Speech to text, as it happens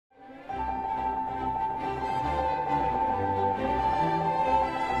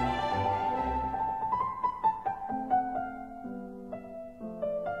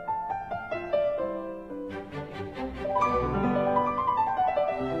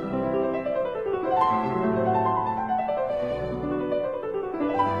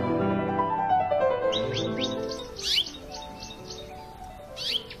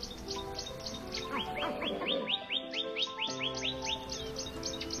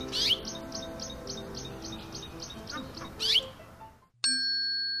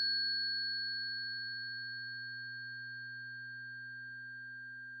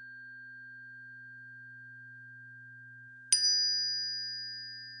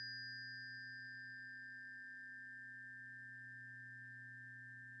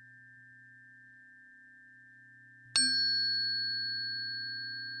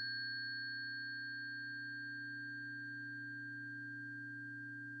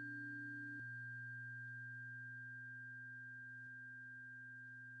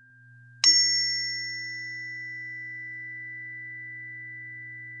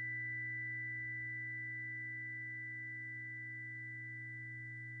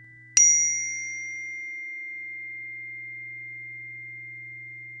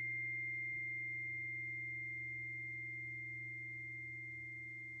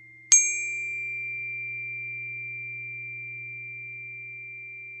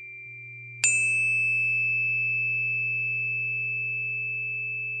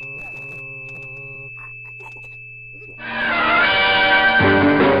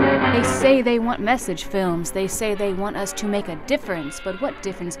say they want message films. They say they want us to make a difference. But what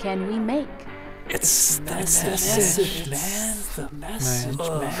difference can we make? It's the message, man. The message,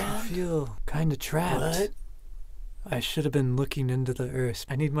 man. I feel kind of trapped. What? I should have been looking into the earth.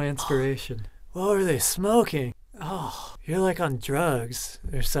 I need my inspiration. What were they smoking? Oh, you're like on drugs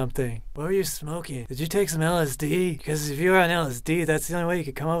or something. What were you smoking? Did you take some LSD? Because if you were on LSD, that's the only way you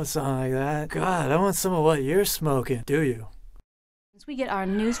could come up with something like that. God, I want some of what you're smoking. Do you? We get our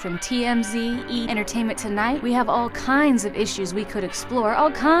news from TMZ, E! Entertainment Tonight. We have all kinds of issues we could explore,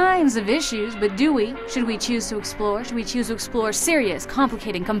 all kinds of issues, but do we? Should we choose to explore? Should we choose to explore serious,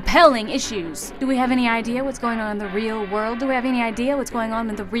 complicated, compelling issues? Do we have any idea what's going on in the real world? Do we have any idea what's going on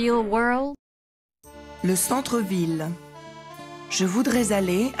in the real world? Le centre-ville. Je voudrais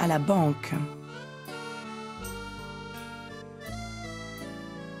aller à la banque.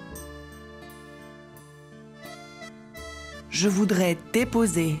 Je voudrais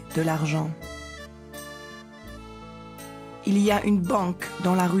déposer de l'argent. Il y a une banque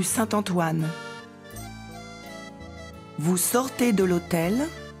dans la rue Saint-Antoine. Vous sortez de l'hôtel.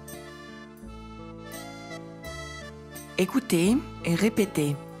 Écoutez et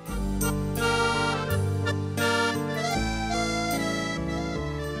répétez.